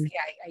lady say,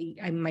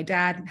 Mm. my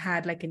dad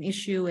had like an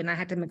issue and I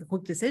had to make a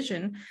quick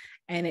decision.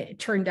 And it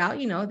turned out,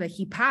 that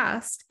he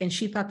passed. And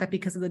she thought that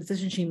because of the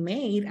decision she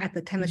made at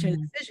the time that she made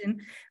the Mm.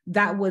 decision,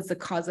 that was the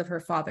cause of her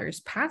father's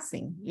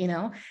passing.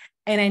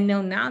 And I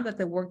know now that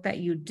the work that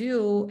you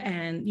do,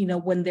 and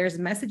when there's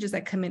messages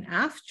that come in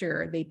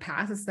after they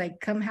pass, it's like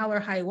come hell or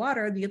high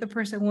water, the other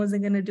person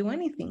wasn't going to do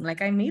anything.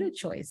 Like I made a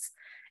choice.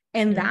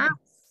 And Yeah.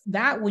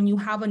 that when you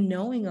have a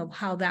knowing of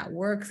how that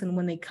works, and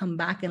when they come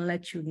back and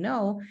let you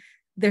know,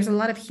 there's a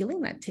lot of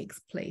healing that takes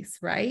place,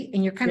 right?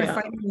 And you're kind of Yeah.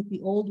 fighting with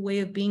the old way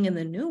of being in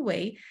the new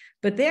way,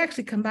 but they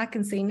actually come back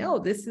and say, no,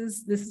 this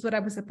is what I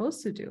was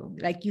supposed to do.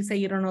 Like you say,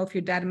 you don't know if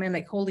your dad meant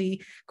like,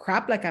 holy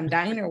crap, like I'm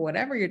dying or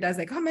whatever. Your dad's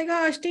like, oh my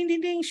gosh, ding,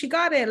 ding, ding, she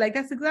got it. Like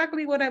that's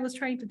exactly what I was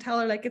trying to tell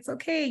her. Like it's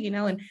okay.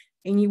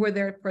 And you were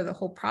there for the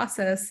whole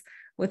process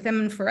with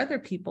them and for other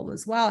people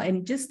as well.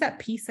 And just that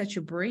peace that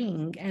you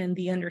bring and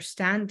the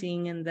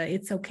understanding and the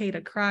it's okay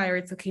to cry or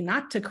it's okay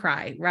not to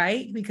cry,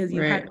 right? Because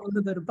you had Right. a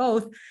little bit of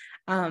both.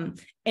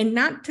 And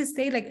not to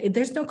say like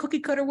there's no cookie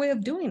cutter way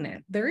of doing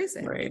it. There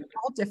isn't. Right. It's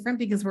all different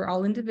because we're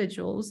all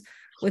individuals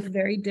with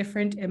very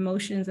different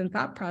emotions and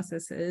thought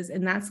processes.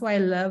 And that's why I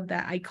love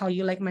that I call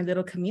you like my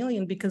little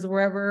chameleon, because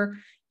wherever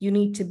you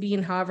need to be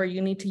and however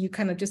you need to, you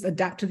kind of just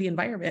adapt to the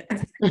environment.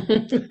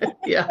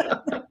 Yeah.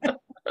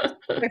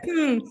 Like,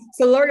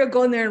 So Lorri will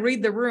go in there and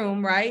read the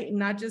room, right?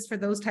 Not just for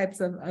those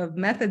types of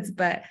methods,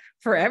 but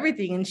for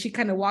everything. And she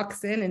kind of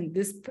walks in, and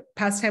this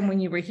past time when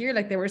you were here,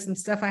 like there was some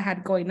stuff I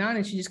had going on,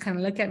 and she just kind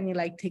of looked at me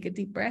like, take a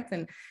deep breath.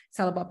 And it's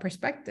all about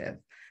perspective.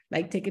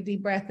 Like take a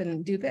deep breath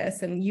and do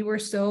this. And you were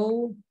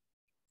so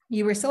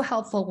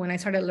helpful when I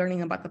started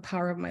learning about the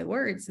power of my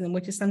words, and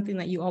which is something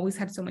that you always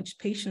had so much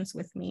patience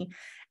with me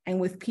and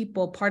with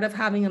people. Part of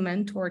having a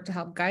mentor to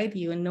help guide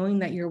you and knowing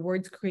that your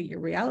words create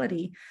your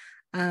reality.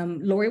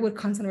 Lorri would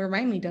constantly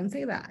remind me, don't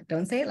say that.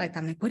 Don't say it like that.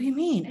 I'm like, what do you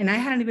mean? And I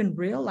hadn't even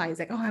realized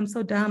like, oh, I'm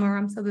so dumb or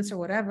I'm so this or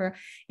whatever.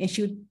 And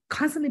she would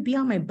constantly be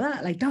on my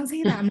butt. Like, don't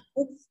say that. I'm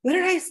like, what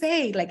did I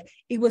say? Like,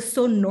 it was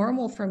so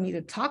normal for me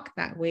to talk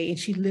that way. And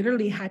she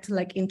literally had to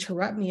like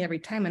interrupt me every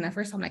time. And at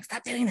first I'm like,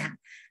 stop doing that.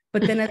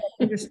 But then as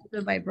I understood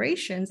the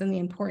vibrations and the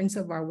importance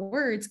of our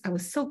words, I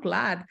was so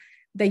glad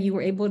that you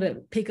were able to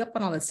pick up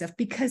on all this stuff,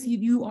 because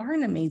you are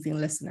an amazing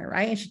listener,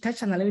 right? And she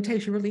touched on that. Let me tell you,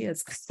 she really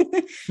is.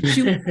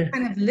 She would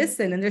kind of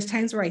listen, and there's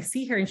times where I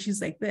see her and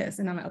she's like this,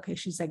 and I'm like, okay,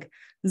 she's like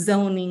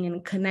zoning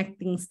and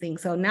connecting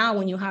things. So now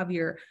when you have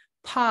your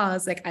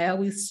pause, like I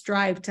always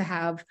strive to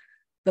have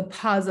the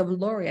pause of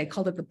Lorri. I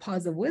called it the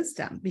pause of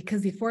wisdom,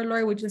 because before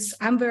Lorri would just,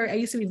 I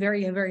used to be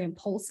very, very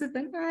impulsive,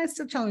 and I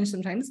still challenge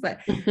sometimes,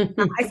 but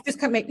I just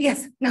kind of make,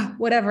 yes, no,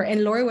 whatever.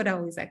 And Lorri would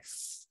always like,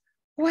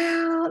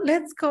 well,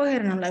 let's go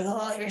ahead. And I'm like,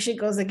 oh, here she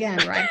goes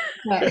again, right?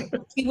 But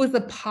it was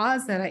the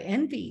pause that I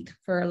envied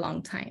for a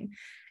long time.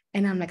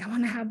 And I'm like, I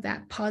want to have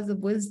that pause of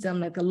wisdom,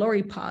 like the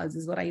Lorri pause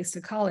is what I used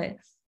to call it.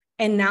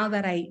 And now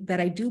that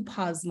I do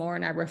pause more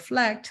and I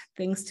reflect,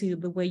 thanks to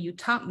the way you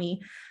taught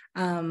me,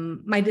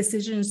 my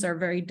decisions are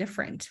very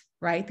different,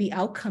 right? The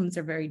outcomes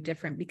are very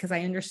different because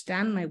I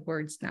understand my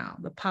words now,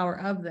 the power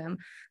of them,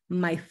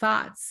 my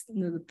thoughts,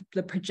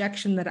 the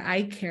projection that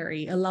I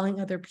carry, allowing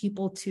other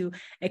people to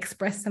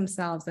express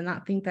themselves and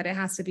not think that it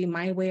has to be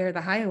my way or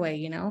the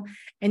highway,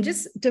 and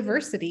just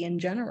diversity in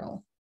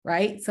general,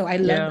 right? So I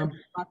love that Yeah. you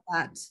brought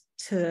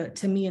that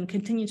to me and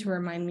continue to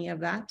remind me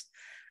of that.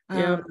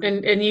 Yeah. Um,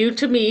 And you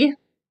to me,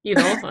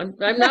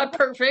 I'm not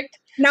perfect.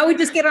 Now we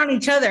just get on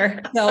each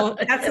other. So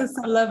that's just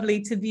so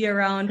lovely to be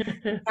around.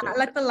 Not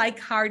like the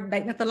like-hearted,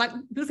 like not the like,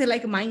 do say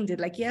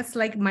like-minded, like yes,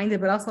 like-minded,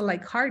 but also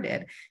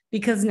like-hearted,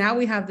 because now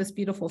we have this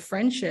beautiful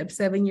friendship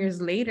 7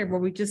 years later where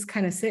we just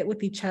kind of sit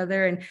with each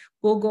other, and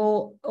we'll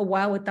go a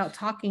while without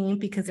talking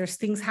because there's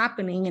things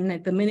happening. And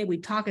at the minute we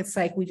talk, it's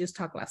like we just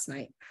talked last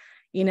night.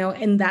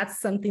 And that's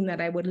something that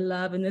I would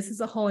love. And this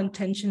is a whole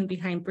intention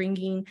behind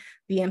bringing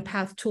the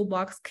Empath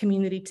Toolbox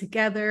community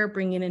together,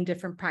 bringing in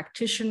different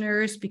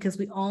practitioners, because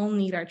we all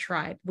need our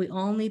tribe. We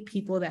all need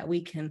people that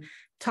we can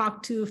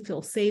talk to,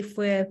 feel safe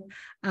with,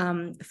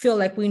 feel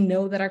like we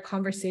know that our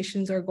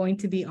conversations are going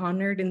to be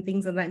honored and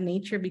things of that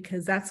nature,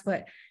 because that's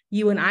what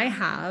you and I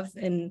have.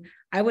 And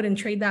I wouldn't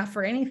trade that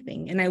for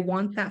anything. And I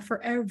want that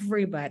for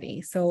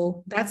everybody.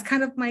 So that's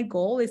kind of my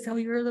goal is, oh,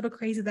 you're a little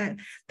crazy.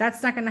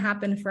 That's not going to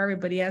happen for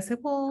everybody. I said,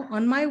 well,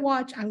 on my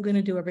watch, I'm going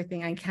to do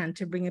everything I can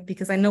to bring it,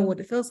 because I know what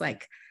it feels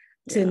like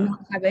to Yeah.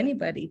 not have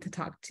anybody to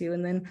talk to.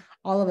 And then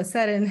all of a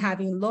sudden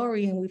having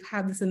Lorri, and we've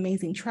had this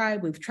amazing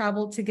tribe. We've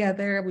traveled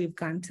together. We've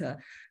gone to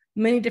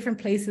many different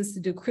places to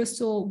do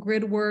crystal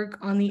grid work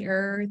on the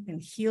earth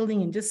and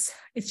healing, and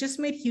it's just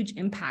made huge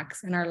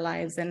impacts in our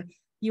lives. And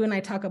you and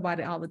I talk about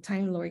it all the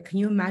time, Lorri. Can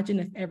you imagine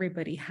if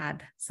everybody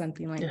had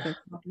something like Yeah. this?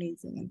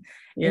 Amazing. And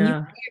you,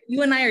 Yeah.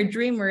 you and I are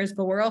dreamers,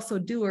 but we're also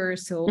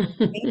doers. So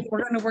maybe we're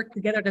going to work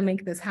together to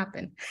make this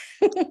happen.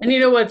 And you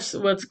know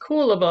what's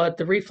cool about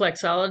the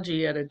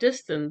reflexology at a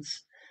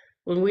distance?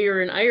 When we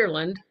were in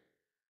Ireland,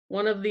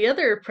 one of the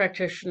other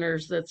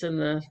practitioners that's in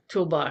the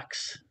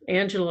toolbox,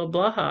 Angela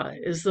Blaha,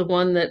 is the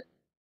one that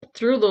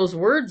threw those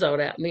words out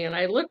at me, and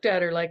I looked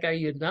at her like, "Are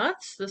you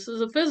nuts? This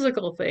is a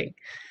physical thing."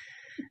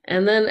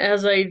 And then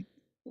as I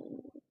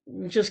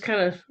just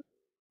kind of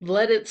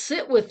let it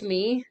sit with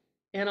me,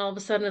 and all of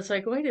a sudden it's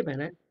like, wait a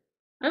minute,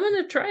 I'm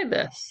going to try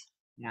this.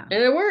 Yeah.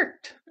 And it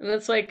worked. And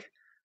it's like,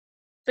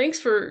 thanks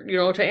for,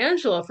 to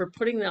Angela for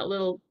putting that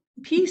little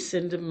piece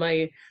into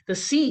the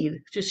seed.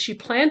 Just she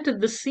planted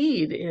the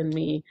seed in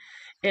me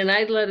and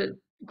I let it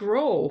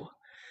grow.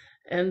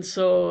 And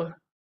so,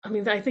 I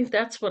mean, I think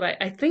that's what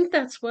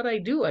I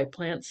do. I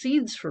plant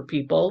seeds for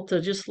people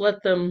to just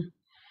let them,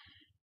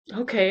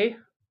 okay,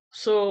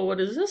 so what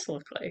does this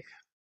look like?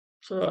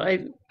 So Yeah.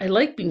 I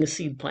like being a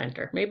seed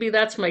planter. Maybe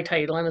that's my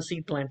title. I'm a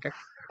seed planter.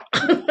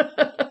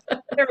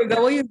 There we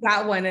go. We'll use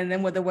that one. And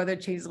then when the weather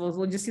changes,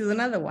 we'll just use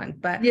another one.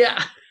 But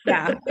Yeah.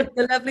 yeah,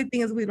 the lovely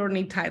thing is we don't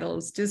need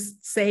titles.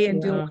 Just say and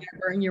do Yeah.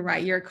 whatever. And you're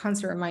right. You're a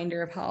constant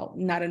reminder of how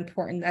not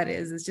important that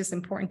is. It's just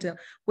important to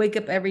wake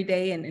up every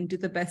day and do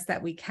the best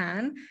that we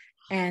can.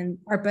 And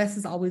our best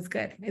is always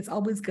good. It's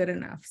always good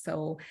enough.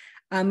 So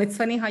it's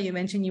funny how you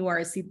mentioned you are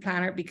a seed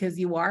planter, because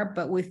you are,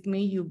 but with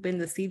me, you've been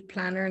the seed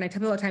planter. And I tell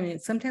people all the time,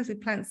 sometimes we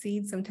plant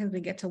seeds, sometimes we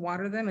get to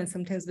water them, and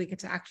sometimes we get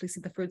to actually see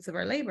the fruits of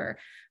our labor.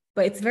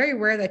 But it's very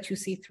rare that you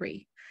see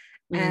three.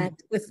 And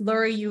with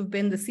Lorri, you've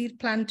been the seed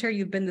planter,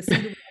 you've been the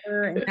seed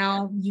water, and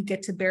now you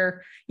get to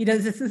bear,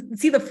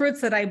 see the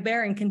fruits that I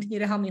bear and continue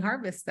to help me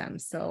harvest them.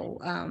 So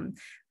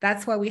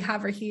that's why we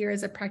have her here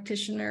as a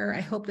practitioner.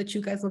 I hope that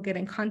you guys will get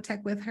in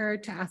contact with her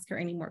to ask her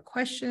any more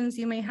questions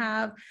you may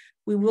have.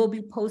 We will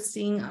be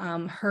posting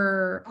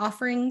her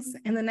offerings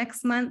in the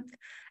next month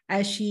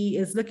as she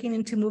is looking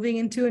into moving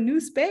into a new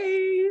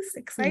space.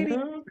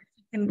 Exciting.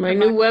 My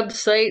new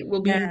website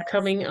will be Yes.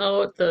 coming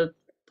out. The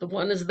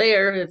one is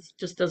there. It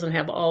just doesn't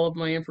have all of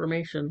my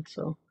information.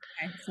 So,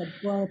 Okay, so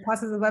we're in the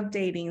process of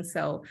updating.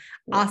 So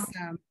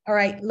awesome. All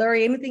right,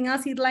 Lorri, anything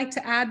else you'd like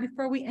to add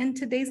before we end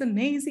today's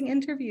amazing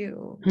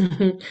interview?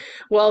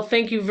 well,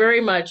 thank you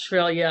very much,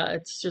 Phil. Yeah,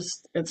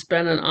 it's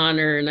been an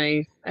honor, and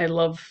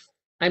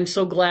I'm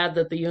so glad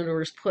that the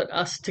universe put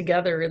us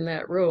together in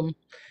that room.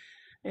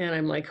 And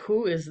I'm like,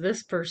 who is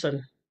this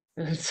person?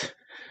 And it's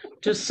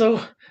just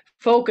so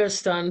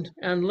focused on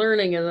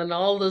learning, and then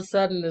all of a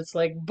sudden it's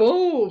like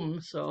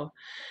boom. So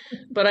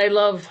but I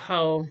love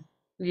how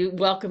you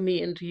welcome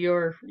me into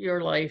your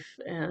life,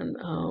 and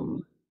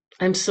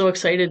I'm so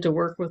excited to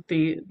work with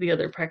the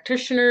other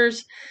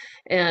practitioners,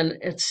 and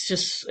it's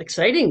just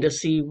exciting to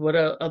see what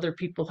other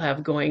people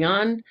have going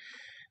on.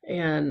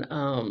 And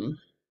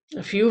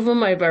a few of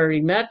them I've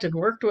already met and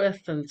worked with,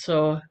 and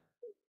so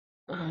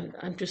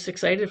I'm just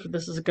excited for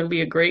this. Is going to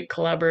be a great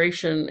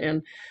collaboration,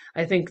 and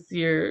I think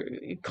your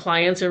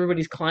clients,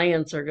 everybody's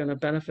clients, are going to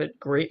benefit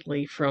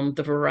greatly from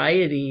the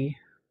variety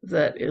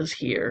that is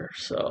here.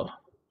 So,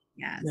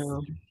 Yes, yeah,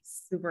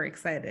 super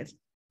excited.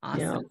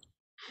 yeah. Awesome.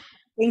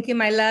 Thank you,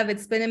 my love.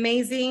 It's been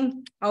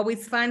amazing.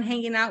 Always fun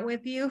hanging out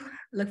with you.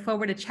 Look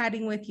forward to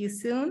chatting with you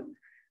soon.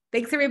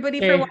 Thanks, everybody,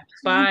 for Okay, watching.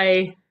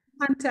 bye.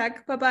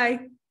 Contact.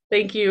 Bye-bye.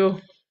 Thank you.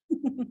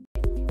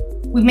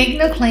 We make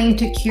no claim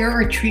to cure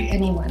or treat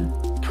anyone.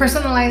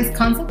 Personalized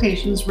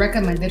consultations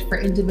recommended for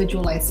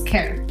individualized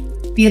care.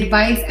 The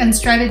advice and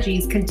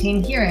strategies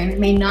contained herein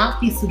may not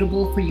be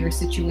suitable for your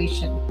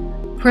situation.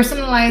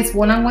 Personalized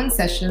one-on-one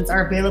sessions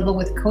are available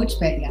with Coach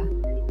Bedia.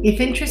 If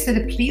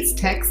interested, please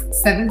text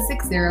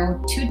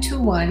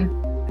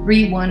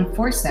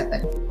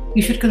 760-221-3147.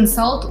 You should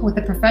consult with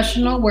a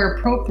professional where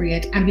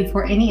appropriate and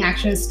before any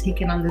action is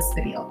taken on this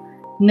video.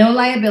 No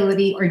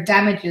liability or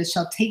damages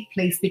shall take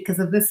place because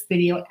of this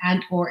video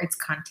and/or its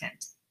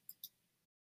content.